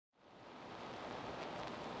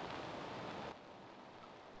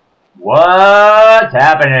What's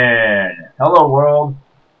happening? Hello world,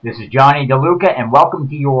 this is Johnny DeLuca and welcome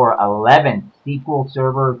to your 11th SQL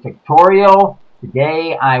Server tutorial.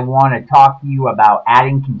 Today I want to talk to you about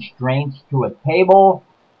adding constraints to a table.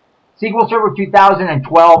 SQL Server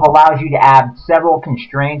 2012 allows you to add several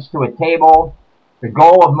constraints to a table. The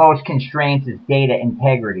goal of most constraints is data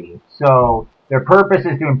integrity. So their purpose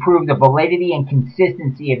is to improve the validity and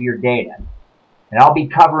consistency of your data. And I'll be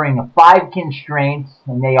covering 5 constraints,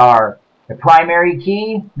 and they are the primary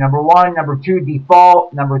key, number 1, number 2,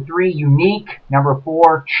 default, number 3, unique, number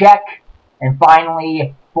 4, check, and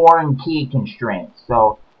finally, foreign key constraints.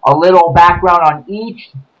 So a little background on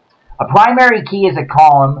each. A primary key is a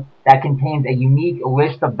column that contains a unique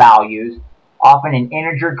list of values. Often an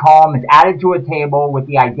integer column is added to a table with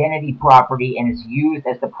the identity property and is used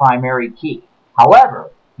as the primary key.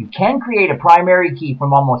 However, you can create a primary key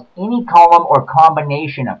from almost any column or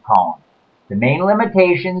combination of columns. The main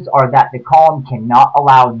limitations are that the column cannot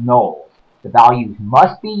allow nulls. The values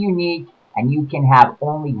must be unique, and you can have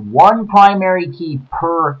only one primary key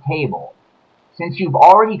per table. Since you've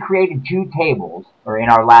already created 2 tables, or in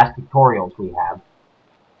our last tutorials we have,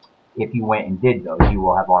 if you went and did those, you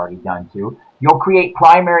will have already done 2. You'll create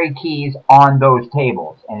primary keys on those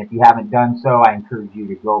tables. And if you haven't done so, I encourage you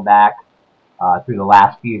to go back through the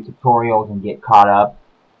last few tutorials and get caught up.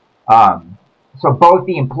 So both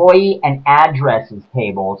the employee and addresses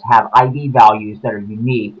tables have ID values that are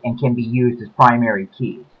unique and can be used as primary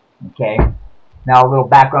keys. Okay. Now a little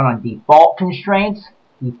background on default constraints.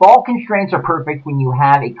 Default constraints are perfect when you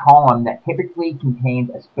have a column that typically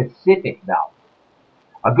contains a specific value.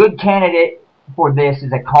 A good candidate for this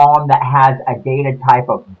is a column that has a data type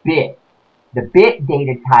of bit. The bit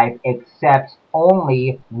data type accepts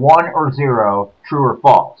only 1 or 0, true or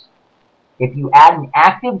false. If you add an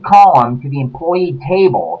active column to the employee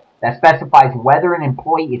table that specifies whether an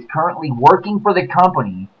employee is currently working for the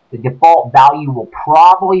company, the default value will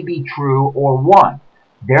probably be true or 1.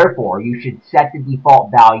 Therefore, you should set the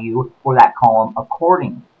default value for that column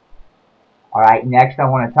accordingly. Alright, next I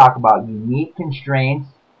want to talk about unique constraints.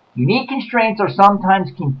 Unique constraints are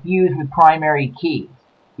sometimes confused with primary keys.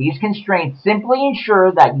 These constraints simply ensure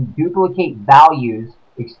that duplicate values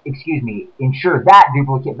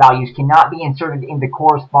cannot be inserted in the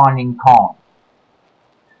corresponding column.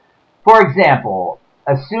 For example,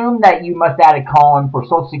 assume that you must add a column for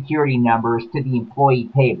Social Security numbers to the employee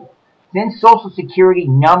table. Since Social Security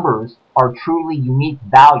numbers are truly unique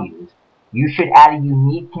values, you should add a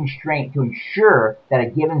unique constraint to ensure that a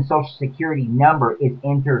given Social Security number is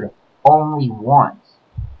entered only once.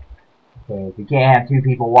 Okay, you can't have 2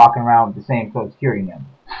 people walking around with the same Social Security number.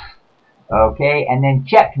 Okay, and then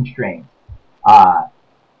check constraints.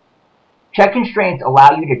 Check constraints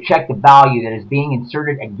allow you to check the value that is being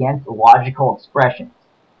inserted against logical expressions.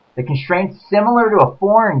 The constraint is similar to a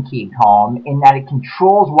foreign key column in that it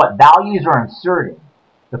controls what values are inserted.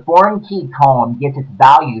 The foreign key column gets its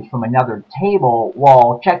values from another table,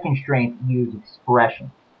 while check constraints use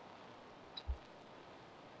expressions.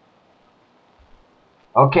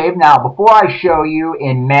 Okay, now before I show you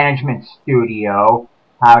in Management Studio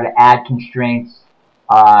how to add constraints,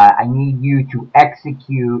 I need you to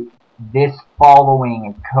execute this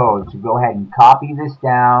following code. So go ahead and copy this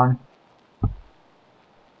down.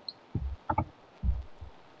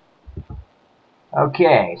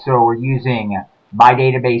 Okay, so we're using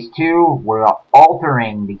MyDatabase2. We're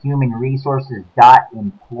altering the human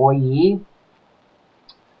resources.employee.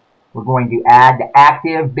 We're going to add the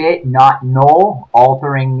active bit, not null,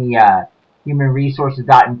 altering the human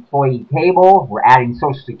resources.employee table. We're adding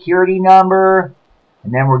Social Security number,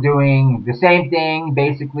 and then we're doing the same thing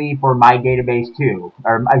basically for my database 2,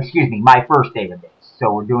 or excuse me, my first database. So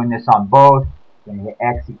we're doing this on both. Going to hit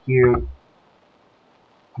execute.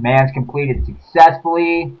 Commands completed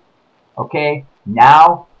successfully. Okay,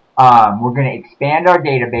 now we're going to expand our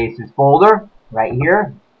databases folder right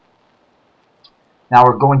here. Now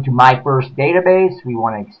we're going to my first database. We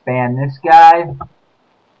want to expand this guy. We're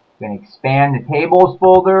going to expand the tables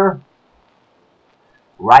folder.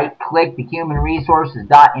 Right click the human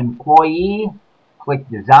resources.employee. Click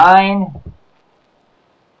design.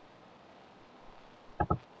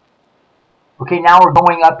 Okay, now we're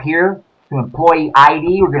going up here to employee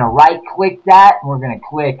ID. We're going to right click that and we're going to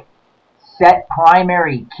click set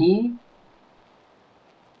primary key.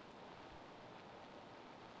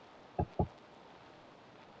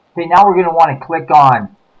 Okay, now we're going to want to click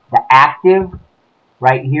on the active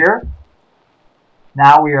right here.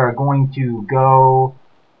 Now we are going to go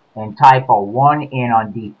and type a 1 in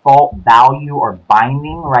on default value or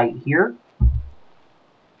binding right here.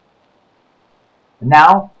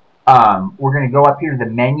 Now we're going to go up here to the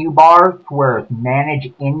menu bar to where it's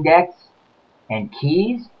Manage Index and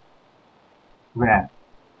Keys. We're going to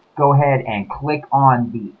go ahead and click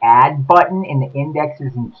on the Add button in the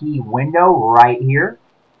Indexes and Key window right here.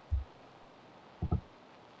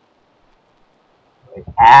 Hit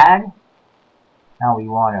Add. Now we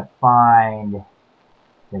want to find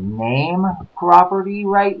the name property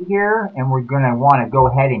right here, and we're going to want to go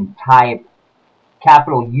ahead and type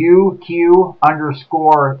capital UQ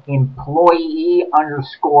underscore employee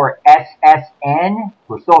underscore SSN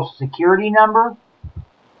for social security number.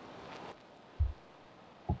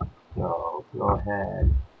 So go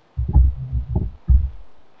ahead.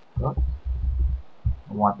 Oops.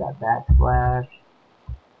 I want that backslash.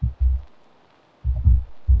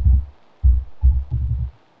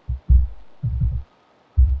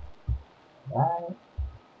 Right.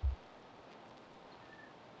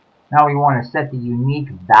 Now we want to set the unique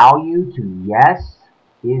value to yes.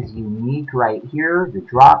 Is unique right here. The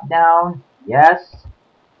drop down. Yes.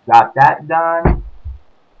 Got that done.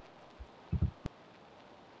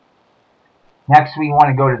 Next we want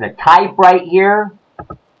to go to the type right here.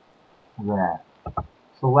 We're going to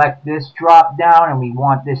select this drop down and we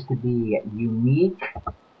want this to be unique.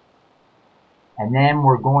 And then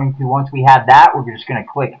we're going to, once we have that, we're just going to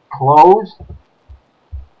click close.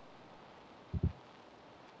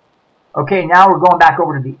 Okay, now we're going back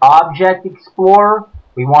over to the Object Explorer.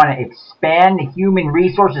 We want to expand the human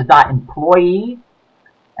resources.employee.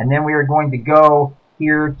 And then we are going to go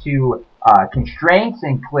here to constraints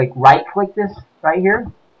and right click this right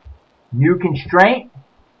here. New constraint.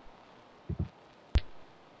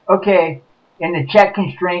 Okay, in the check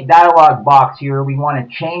constraint dialog box here, we want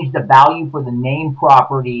to change the value for the name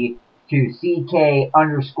property to CK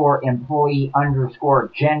underscore employee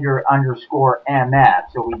underscore gender underscore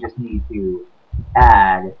MF. So we just need to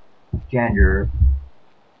add gender.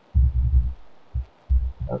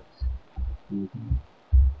 Oops. Excuse me.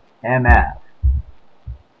 MF.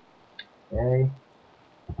 Okay.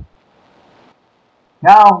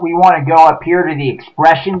 Now we want to go up here to the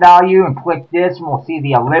expression value and click this, and we'll see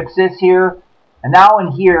the ellipsis here. And now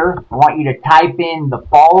in here, I want you to type in the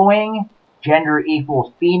following: gender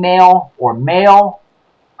equals female or male.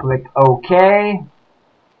 Click OK.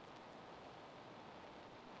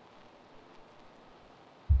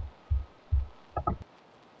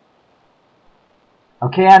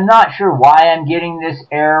 Okay, I'm not sure why I'm getting this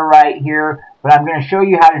error right here, but I'm going to show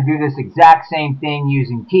you how to do this exact same thing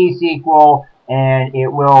using T-SQL, and it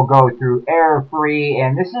will go through error-free.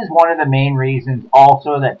 And this is one of the main reasons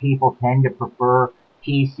also that people tend to prefer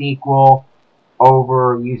T-SQL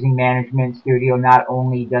over using Management Studio. Not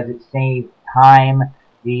only does it save time,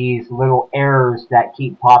 these little errors that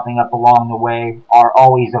keep popping up along the way are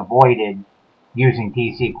always avoided using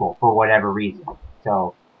T-SQL for whatever reason.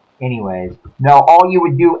 So anyways, no, all you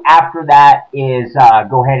would do after that is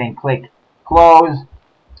go ahead and click close,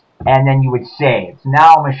 and then you would save. So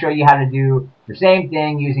now I'm going to show you how to do the same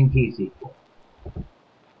thing using T-SQL.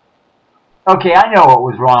 Okay, I know what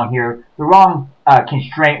was wrong here. The wrong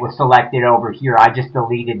constraint was selected over here. I just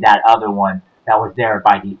deleted that other one that was there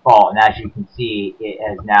by default, and as you can see, it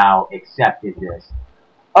has now accepted this.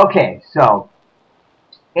 Okay, so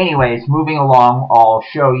anyways, moving along, I'll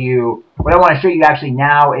show you, what I want to show you actually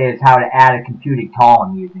now is how to add a computed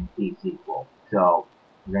column using T-SQL. So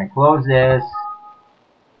we're going to close this.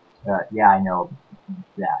 Yeah, I know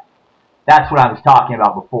that. That's what I was talking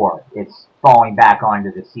about before. It's falling back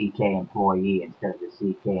onto the CK employee instead of the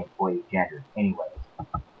CK employee gender. Anyways,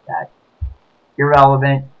 that's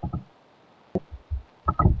irrelevant.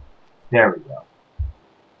 There we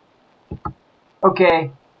go.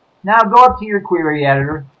 Okay, now go up to your query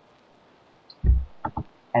editor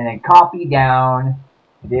and then copy down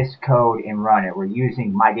this code and run it. We're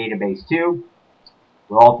using my database 2.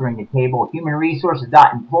 We're altering the table human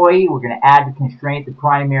resources.employee. We're going to add the constraint, the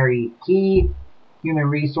primary key, human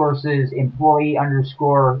resources employee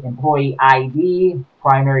underscore employee ID,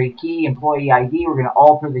 primary key employee ID. We're going to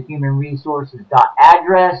alter the human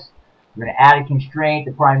resources.address. We're going to add a constraint,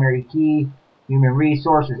 the primary key, human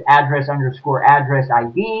resources address underscore address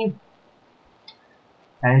ID.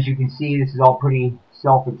 And as you can see, this is all pretty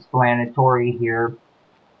self-explanatory here.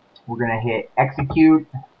 We're going to hit execute.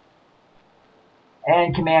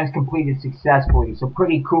 And commands completed successfully. So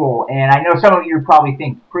pretty cool. And I know some of you probably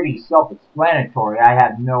think pretty self-explanatory. I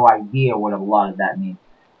have no idea what a lot of that means.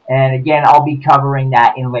 And again, I'll be covering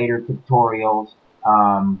that in later tutorials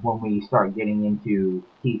when we start getting into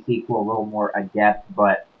T-SQL a little more adept.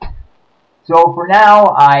 But so for now,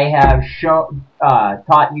 I have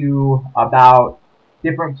taught you about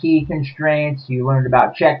different key constraints. You learned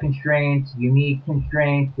about check constraints, unique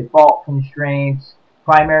constraints, default constraints,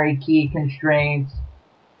 primary key constraints.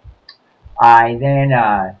 I then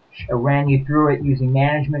ran you through it using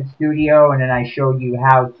Management Studio, and then I showed you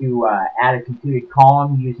how to add a computed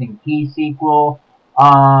column using T-SQL.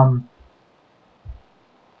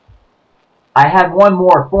 I have one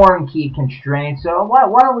more, foreign key constraints. So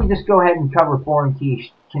why don't we just go ahead and cover foreign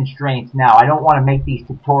key constraints now? I don't want to make these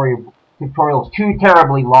tutorials too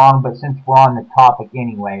terribly long, but since we're on the topic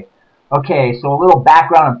anyway. Okay, so a little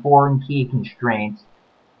background on foreign key constraints.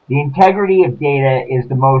 The integrity of data is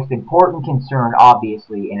the most important concern,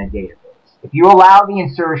 obviously, in a database. If you allow the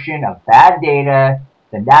insertion of bad data,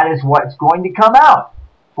 then that is what's going to come out.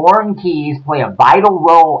 Foreign keys play a vital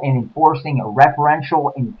role in enforcing a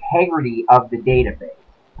referential integrity of the database.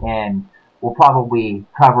 And we'll probably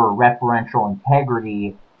cover referential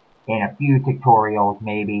integrity in a few tutorials,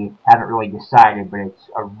 maybe. Haven't really decided, but it's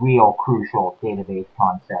a real crucial database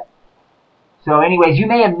concept. So anyways, you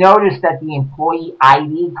may have noticed that the employee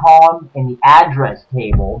ID column in the address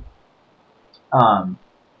table,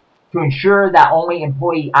 to ensure that only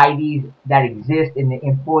employee IDs that exist in the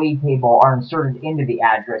employee table are inserted into the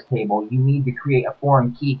address table, you need to create a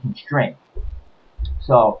foreign key constraint.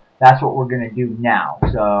 So that's what we're going to do now.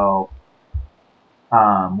 So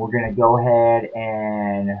we're going to go ahead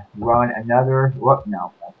and run another, whoop,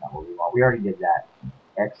 no, that's not what we want. We already did that.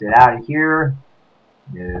 Exit out of here.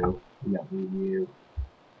 No, we don't need you.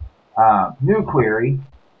 New query.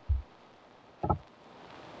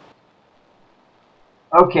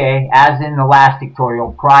 Okay, as in the last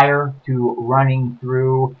tutorial, prior to running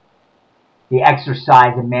through the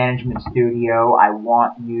exercise in Management Studio, I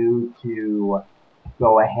want you to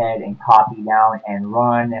go ahead and copy down and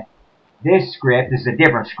run this script. This is a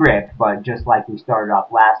different script, but just like we started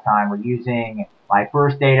off last time, we're using my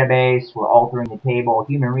first database. We're altering the table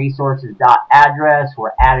human resources.address.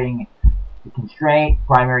 We're adding the constraint,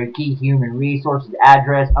 primary key human resources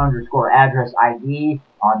address underscore address ID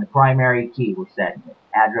on the primary key. We're setting it.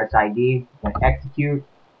 Address ID, then execute,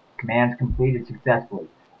 commands completed successfully.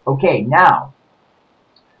 Okay, now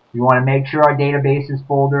we want to make sure our databases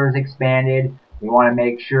folder is expanded. We want to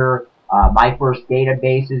make sure my first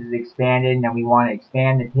databases is expanded, and then we want to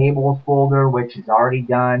expand the tables folder, which is already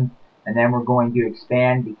done. And then we're going to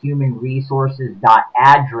expand the human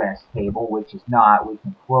resources.address table, which is not. We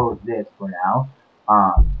can close this for now.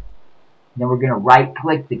 Then we're going to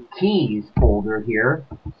right-click the keys folder here.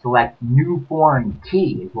 Select new foreign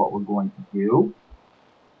key is what we're going to do.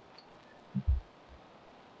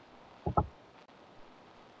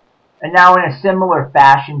 And now in a similar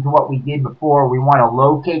fashion to what we did before, we want to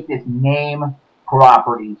locate this name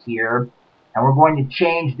property here. And we're going to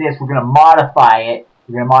change this. We're going to modify it.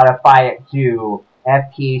 We're going to modify it to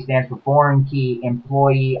F key stands for foreign key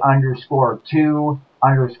employee underscore to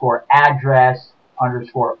underscore address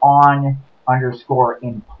underscore on underscore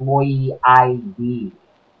employee ID.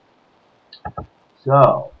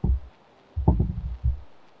 So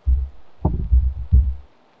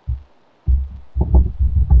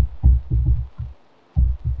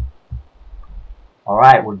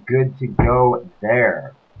alright, we're good to go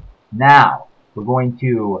there. Now we're going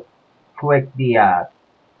to click the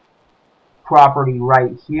property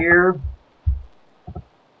right here.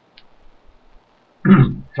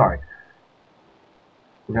 Sorry.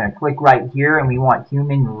 We're going to click right here, and we want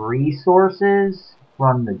human resources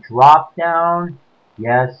from the drop down.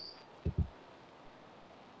 Yes.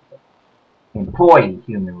 Employee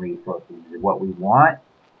human resources is what we want.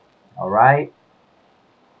 Alright.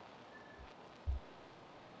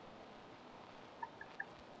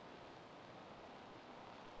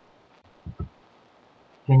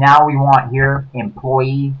 Okay, now we want here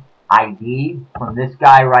employee ID from this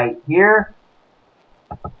guy right here.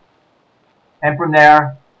 And from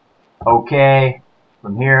there, okay,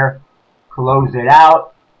 from here, close it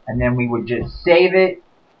out, and then we would just save it.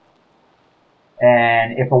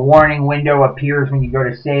 And if a warning window appears when you go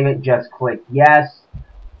to save it, just click yes.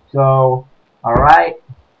 So, alright.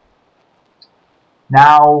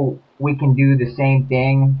 Now we can do the same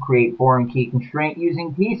thing, create foreign key constraint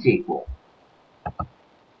using T-SQL.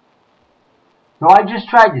 So I just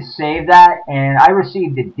tried to save that, and I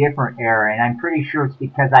received a different error, and I'm pretty sure it's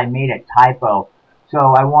because I made a typo. So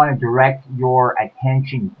I want to direct your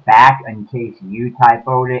attention back in case you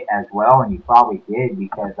typoed it as well, and you probably did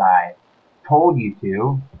because I told you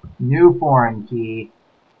to. New foreign key,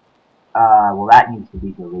 well, that needs to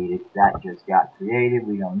be deleted. That just got created.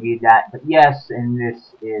 We don't need that. But yes, and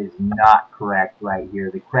this is not correct right here.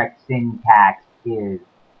 The correct syntax is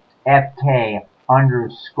FK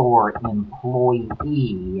underscore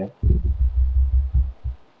employee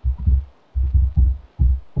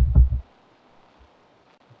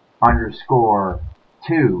underscore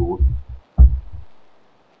to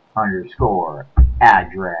underscore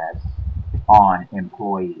address on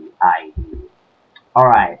employee ID.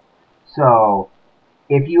 Alright, so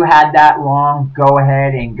if you had that wrong, go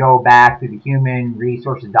ahead and go back to the human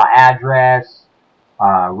resources.address,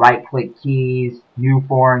 right-click keys, new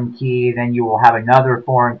foreign key, then you will have another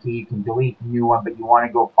foreign key. You can delete the new one, but you want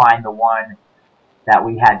to go find the one that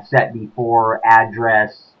we had set before,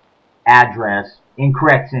 address,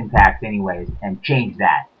 incorrect syntax anyways, and change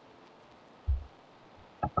that.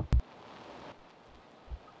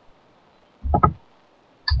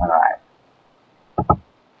 Alright.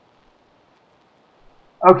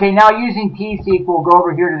 Okay, now using T-SQL, we'll go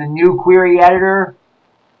over here to the new query editor.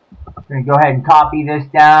 We're going to go ahead and copy this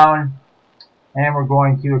down, and we're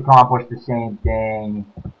going to accomplish the same thing.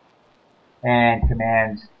 And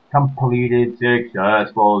commands completed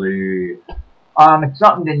successfully. It's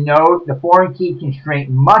something to note, the foreign key constraint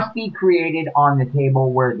must be created on the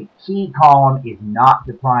table where the key column is not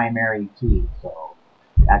the primary key. So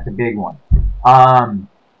that's a big one.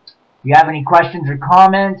 If you have any questions or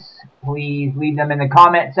comments, please leave them in the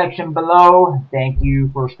comment section below. Thank you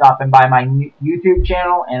for stopping by my YouTube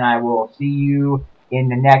channel, and I will see you in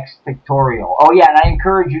the next tutorial. Oh yeah, and I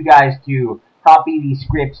encourage you guys to copy these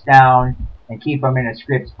scripts down and keep them in a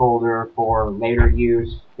scripts folder for later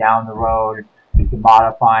use down the road. You can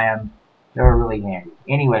modify them. They're really handy.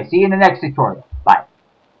 Anyway, see you in the next tutorial.